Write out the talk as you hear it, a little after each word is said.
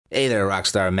Hey there,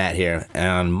 Rockstar Matt here. And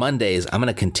on Mondays, I'm going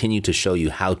to continue to show you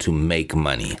how to make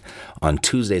money. On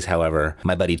Tuesdays, however,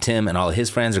 my buddy Tim and all of his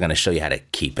friends are going to show you how to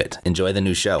keep it. Enjoy the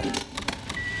new show.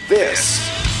 This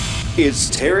is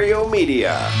Terrio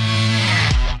Media.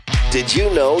 Did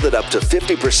you know that up to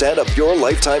 50% of your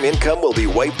lifetime income will be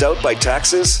wiped out by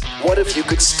taxes? What if you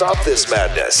could stop this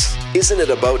madness? Isn't it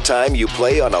about time you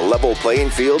play on a level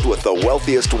playing field with the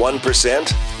wealthiest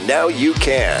 1%? Now you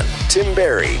can. Tim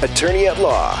Berry, attorney at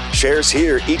law, shares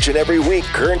here each and every week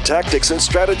current tactics and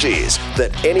strategies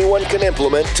that anyone can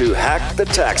implement to hack the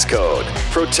tax code,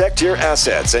 protect your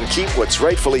assets, and keep what's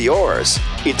rightfully yours.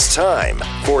 It's time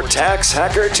for Tax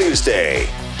Hacker Tuesday.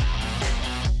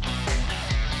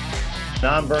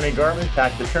 I'm Bernie Garman,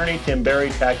 tax attorney, Tim Berry,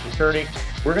 tax attorney.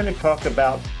 We're going to talk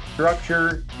about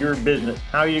structure your business.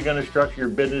 How are you going to structure your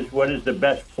business? What is the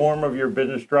best form of your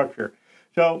business structure?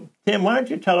 So, Tim, why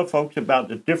don't you tell the folks about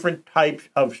the different types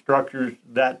of structures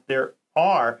that there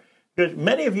are? Because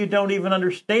many of you don't even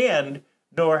understand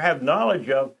nor have knowledge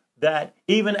of that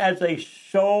even as a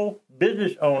sole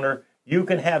business owner, you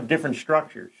can have different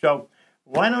structures. So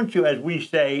why don't you, as we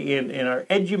say in our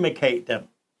edumacate them?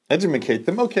 Educate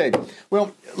them. Okay.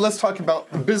 Well, let's talk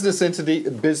about business entity,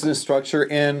 business structure,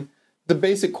 and the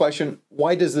basic question,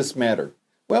 why does this matter?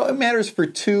 Well, it matters for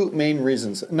two main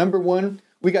reasons. Number one,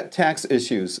 we got tax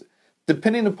issues.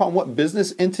 Depending upon what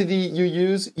business entity you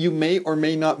use, you may or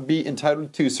may not be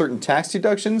entitled to certain tax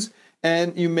deductions,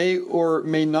 and you may or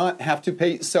may not have to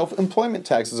pay self-employment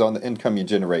taxes on the income you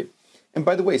generate. And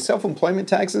by the way, self-employment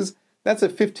taxes, that's a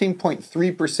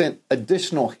 15.3%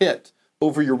 additional hit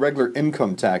over your regular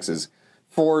income taxes.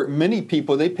 For many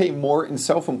people, they pay more in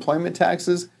self-employment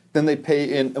taxes than they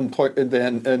pay in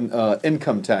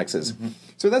income taxes. Mm-hmm.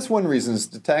 So that's one reason is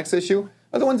the tax issue.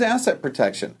 Other one's asset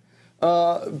protection.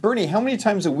 Bernie, how many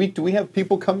times a week do we have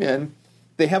people come in,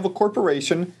 they have a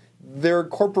corporation, their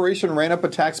corporation ran up a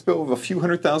tax bill of a few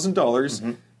 $100,000.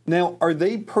 Mm-hmm. Now, are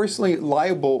they personally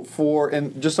liable for,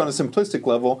 and just on a simplistic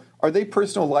level, are they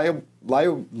personally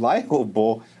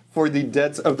liable for the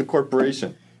debts of the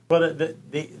corporation? Well,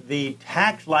 the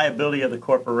tax liability of the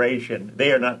corporation,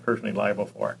 they are not personally liable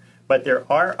for. But there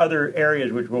are other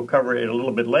areas, which we'll cover it a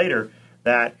little bit later,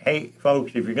 that, hey,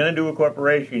 folks, if you're going to do a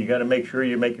corporation, you got to make sure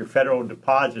you make your federal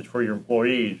deposits for your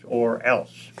employees or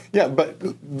else. Yeah, but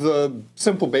the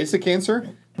simple basic answer,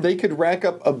 they could rack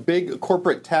up a big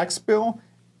corporate tax bill.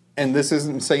 And this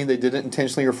isn't saying they did it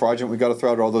intentionally or fraudulent. We've got to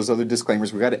throw out all those other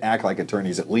disclaimers. We've got to act like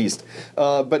attorneys at least.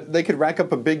 But they could rack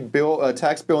up a big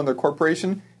tax bill in their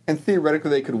corporation, and theoretically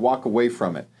they could walk away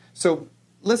from it. So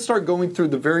let's start going through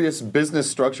the various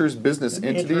business structures, business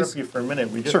entities. Let me interrupt you for a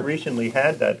minute. We just recently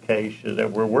had that case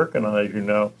that we're working on, as you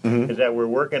know, is that we're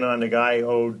working on the guy who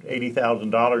owed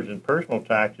 $80,000 in personal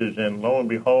taxes, and lo and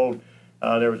behold,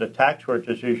 there was a tax court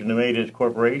decision that made his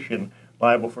corporation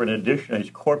liable for an additional,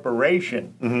 his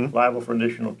corporation liable for an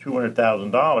additional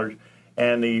 $200,000.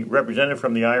 And the representative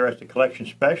from the IRS, the collection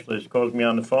specialist, calls me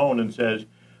on the phone and says,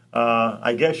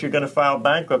 I guess you're going to file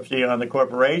bankruptcy on the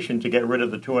corporation to get rid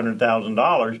of the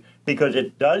 $200,000 because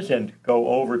it doesn't go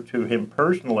over to him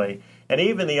personally. And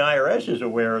even the IRS is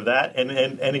aware of that,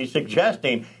 and he's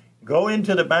suggesting, go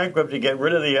into the bankruptcy, get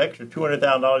rid of the extra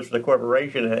 $200,000 for the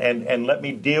corporation, and let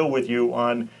me deal with you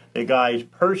on the guy's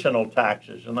personal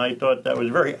taxes. And I thought that was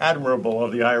very admirable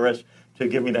of the IRS to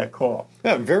give me that call.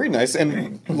 Yeah, very nice.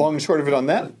 And long and short of it on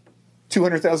that,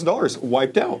 $200,000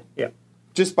 wiped out. Yeah.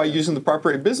 Just by using the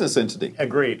proper business entity.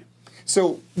 Agreed.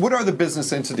 So what are the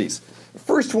business entities?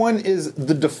 First one is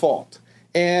the default.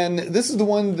 And this is the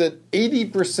one that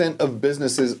 80% of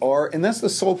businesses are, and that's the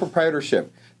sole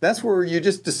proprietorship. That's where you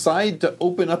just decide to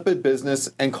open up a business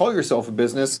and call yourself a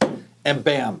business, and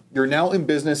bam, you're now in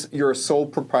business, you're a sole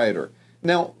proprietor.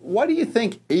 Now, why do you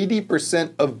think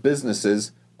 80% of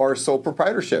businesses are sole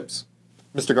proprietorships?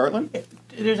 Mr. Gartland?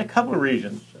 There's a couple of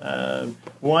reasons.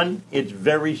 One, it's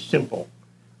very simple.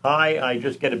 I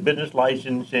just get a business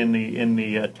license in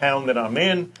the town that I'm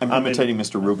in. I'm imitating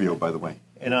Mr. Rubio, by the way.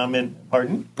 And I'm in,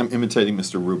 pardon? I'm imitating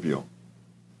Mr. Rubio.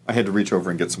 I had to reach over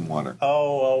and get some water.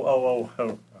 Oh,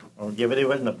 give it. It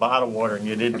wasn't a bottle of water, and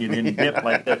you didn't dip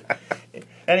like this.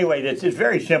 Anyway, it's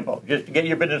very simple. Just to get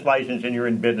your business license, and you're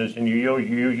in business, and you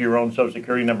use your own Social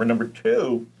Security number. Number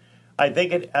two, I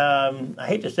think I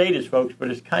hate to say this, folks, but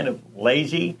it's kind of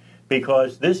lazy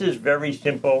because this is very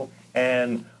simple,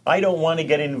 and I don't want to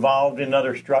get involved in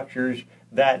other structures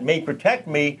that may protect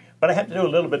me, but I have to do a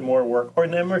little bit more work. Or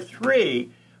number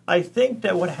three, I think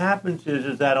that what happens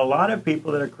is that a lot of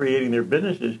people that are creating their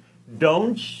businesses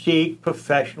don't seek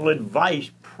professional advice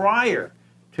prior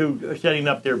to setting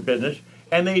up their business.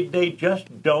 and they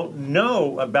just don't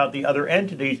know about the other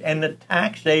entities and the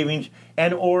tax savings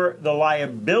and or the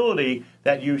liability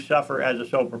that you suffer as a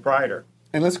sole proprietor.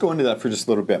 And let's go into that for just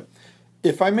a little bit.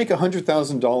 If I make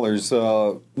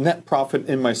 $100,000 net profit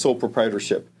in my sole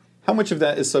proprietorship, how much of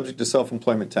that is subject to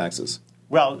self-employment taxes?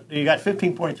 Well, you got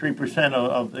 15.3%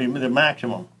 of the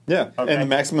maximum. Yeah, Okay. and the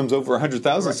maximum's over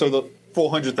 $100,000. So the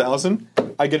full $100,000,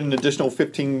 I get an additional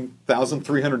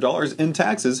 $15,300 in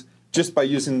taxes just by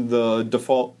using the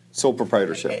default sole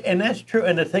proprietorship. And that's true.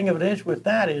 And the thing of it is with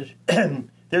that is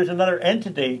there's another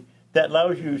entity that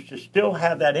allows you to still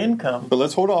have that income. But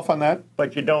let's hold off on that.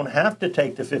 But you don't have to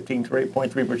take the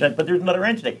 15.3%, but there's another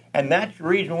entity. And that's the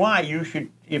reason why you should,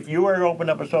 if you are to open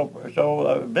up a sole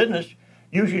business,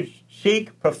 you should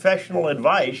seek professional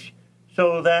advice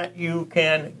so that you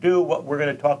can do what we're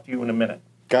going to talk to you in a minute.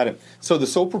 Got it. So the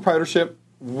sole proprietorship,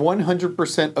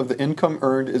 100% of the income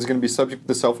earned is going to be subject to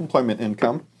the self-employment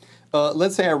income.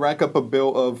 Let's say I rack up a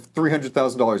bill of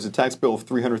 $300,000, a tax bill of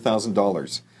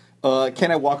 $300,000.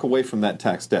 Can I walk away from that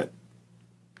tax debt?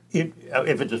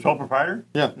 If it's a sole proprietor?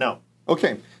 Yeah. No.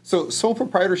 Okay. So sole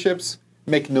proprietorships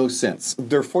make no sense.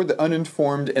 They're for the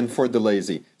uninformed and for the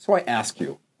lazy. So I ask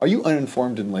you, are you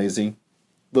uninformed and lazy?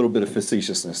 A little bit of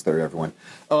facetiousness there, everyone.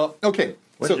 Okay.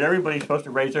 Is So, everybody supposed to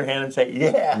raise their hand and say,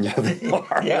 yeah, yeah, they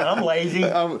are. yeah, I'm lazy?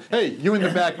 Hey, you in the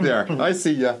back there. I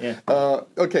see ya. Yeah.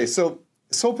 Okay, so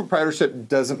sole proprietorship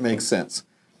doesn't make sense.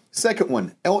 Second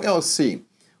one, LLC.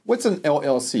 What's an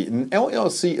LLC? An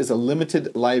LLC is a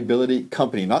limited liability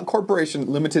company, not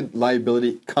corporation, limited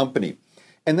liability company.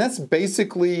 And that's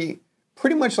basically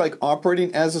pretty much like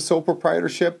operating as a sole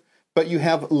proprietorship, but you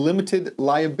have limited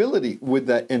liability with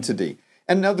that entity.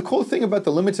 And now the cool thing about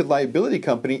the limited liability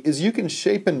company is you can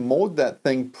shape and mold that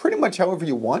thing pretty much however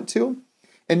you want to.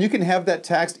 And you can have that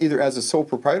taxed either as a sole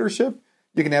proprietorship,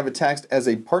 you can have it taxed as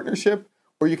a partnership,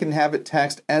 or you can have it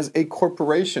taxed as a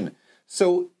corporation.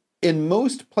 So in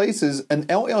most places, an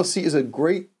LLC is a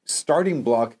great starting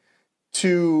block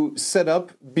to set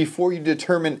up before you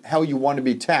determine how you want to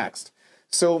be taxed.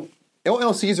 So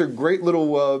LLCs are great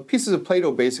little pieces of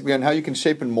Play-Doh basically on how you can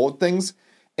shape and mold things.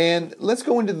 And let's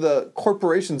go into the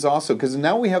corporations also, because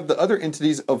now we have the other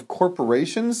entities of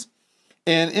corporations.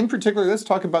 And in particular, let's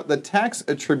talk about the tax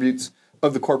attributes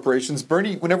of the corporations.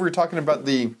 Bernie, whenever we're talking about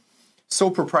the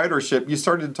sole proprietorship, you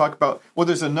started to talk about, well,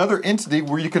 there's another entity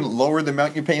where you can lower the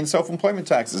amount you pay in self-employment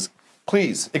taxes.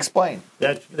 Please, explain.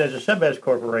 There's a sub-S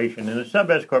corporation. And a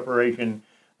sub-S corporation,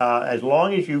 as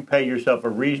long as you pay yourself a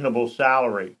reasonable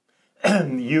salary,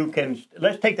 you can,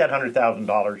 let's take that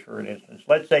 $100,000 for an instance.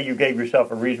 Let's say you gave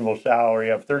yourself a reasonable salary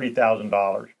of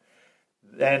 $30,000.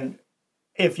 And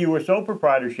if you were sole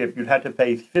proprietorship, you'd have to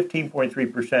pay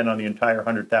 15.3% on the entire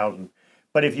 $100,000.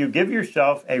 But if you give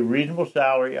yourself a reasonable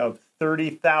salary of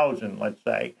 $30,000, let's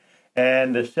say,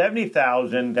 and the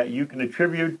 $70,000 that you can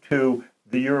attribute to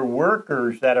your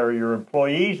workers that are your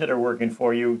employees that are working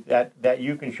for you, that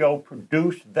you can show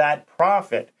produce that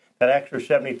profit, that extra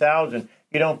 $70,000,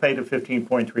 you don't pay the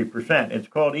 15.3%. It's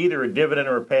called either a dividend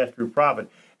or a pass-through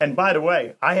profit. And by the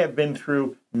way, I have been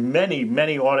through many,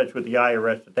 many audits with the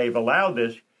IRS that they've allowed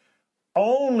this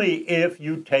only if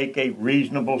you take a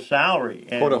reasonable salary.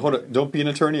 And Hold on. Don't be an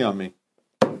attorney on me.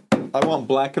 I want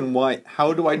black and white.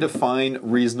 How do I define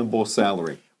reasonable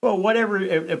salary? well, whatever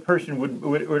a person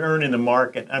would earn in the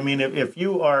market. I mean, if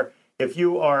you are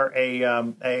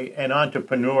an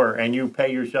entrepreneur and you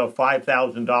pay yourself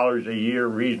 $5,000 a year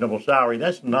reasonable salary,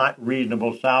 that's not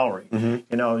reasonable salary. Mm-hmm.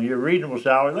 You know, your reasonable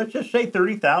salary, let's just say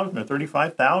 $30,000 or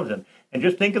 $35,000, and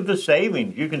just think of the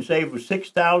savings. You can save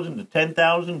 $6,000 to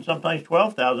 $10,000, sometimes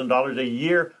 $12,000 a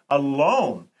year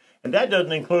alone, and that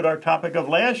doesn't include our topic of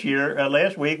last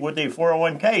week with the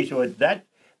 401k. So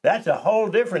that's a whole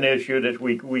different issue that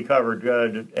we covered,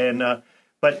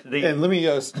 But and let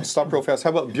me stop real fast. How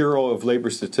about Bureau of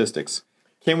Labor Statistics?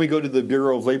 Can we go to the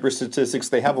Bureau of Labor Statistics?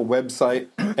 They have a website,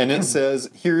 and it says,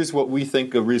 here's what we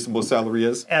think a reasonable salary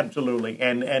is. Absolutely,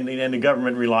 and the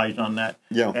government relies on that.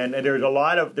 Yeah. And there's a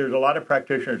lot of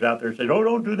practitioners out there who say, oh,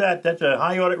 don't do that. That's a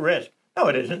high audit risk. No,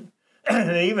 it isn't.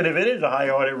 And even if it is a high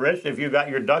audit risk, if you got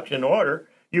your ducks in order,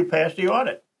 you pass the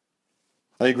audit.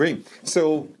 I agree.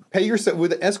 So pay yourself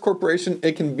with an S corporation.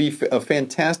 It can be a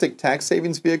fantastic tax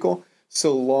savings vehicle,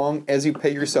 so long as you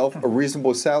pay yourself a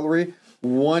reasonable salary.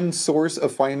 One source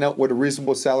of finding out what a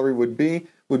reasonable salary would be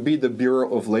the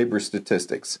Bureau of Labor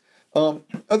Statistics.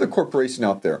 Other corporation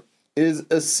out there is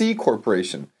a C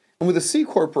corporation. And with a C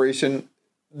corporation,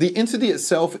 the entity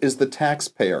itself is the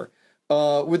taxpayer.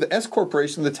 With the S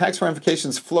corporation, the tax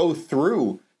ramifications flow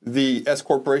through the S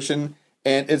corporation,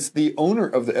 and it's the owner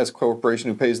of the S corporation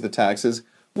who pays the taxes.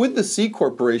 With the C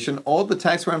corporation, all the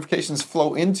tax ramifications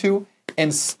flow into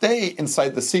and stay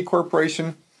inside the C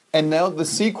corporation, and now the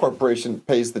C corporation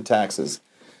pays the taxes.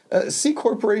 C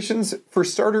corporations, for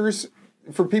starters,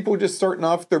 for people just starting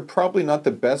off, they're probably not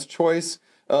the best choice.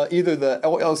 Either the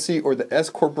LLC or the S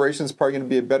corporation is probably going to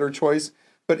be a better choice.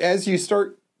 But as you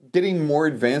start getting more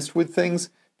advanced with things,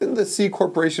 then the C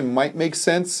corporation might make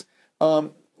sense.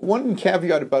 One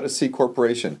caveat about a C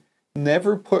corporation: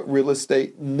 never put real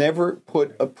estate, never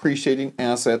put appreciating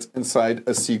assets inside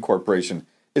a C corporation.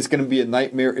 It's going to be a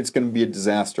nightmare. It's going to be a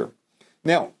disaster.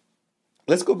 Now,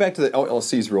 let's go back to the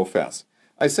LLCs real fast.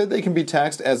 I said they can be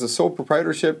taxed as a sole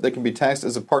proprietorship, they can be taxed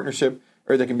as a partnership,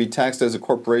 or they can be taxed as a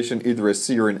corporation, either a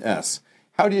C or an S.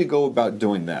 How do you go about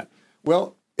doing that?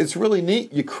 Well, it's really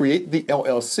neat. You create the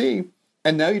LLC,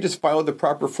 and now you just file the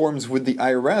proper forms with the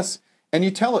IRS, and you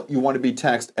tell it you want to be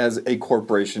taxed as a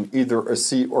corporation, either a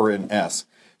C or an S.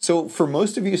 So for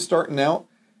most of you starting out,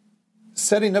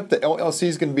 setting up the LLC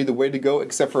is going to be the way to go,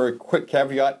 except for a quick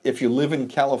caveat. If you live in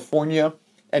California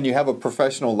and you have a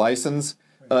professional license,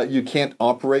 you can't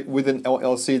operate with an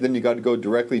LLC. Then you got to go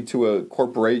directly to a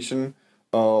corporation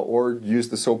or use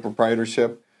the sole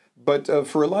proprietorship. But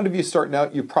for a lot of you starting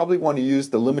out, you probably want to use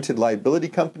the limited liability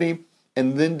company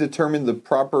and then determine the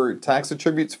proper tax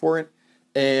attributes for it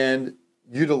and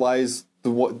utilize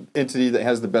the entity that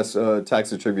has the best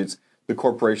tax attributes, the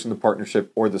corporation, the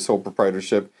partnership, or the sole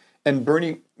proprietorship. And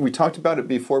Bernie, we talked about it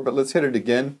before, but let's hit it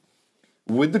again.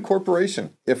 With the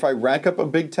corporation, if I rack up a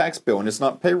big tax bill and it's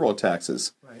not payroll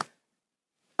taxes, right,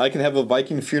 I can have a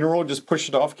Viking funeral, just push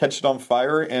it off, catch it on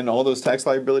fire, and all those tax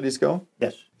liabilities go?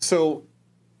 Yes. So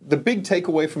the big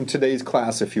takeaway from today's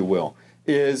class, if you will,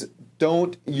 is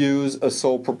don't use a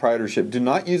sole proprietorship. Do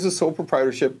not use a sole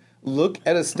proprietorship. Look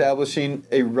at establishing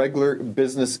a regular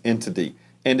business entity.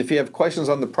 And if you have questions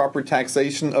on the proper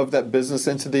taxation of that business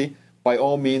entity, by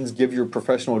all means, give your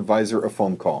professional advisor a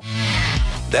phone call.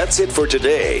 That's it for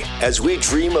today, as we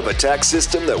dream of a tax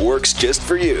system that works just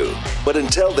for you. But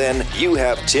until then, you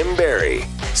have Tim Barry.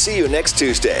 See you next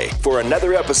Tuesday for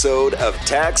another episode of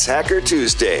Tax Hacker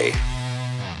Tuesday.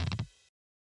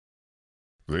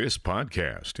 This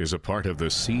podcast is a part of the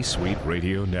C-Suite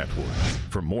Radio Network.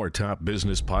 For more top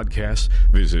business podcasts,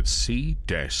 visit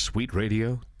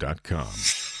c-suiteradio.com.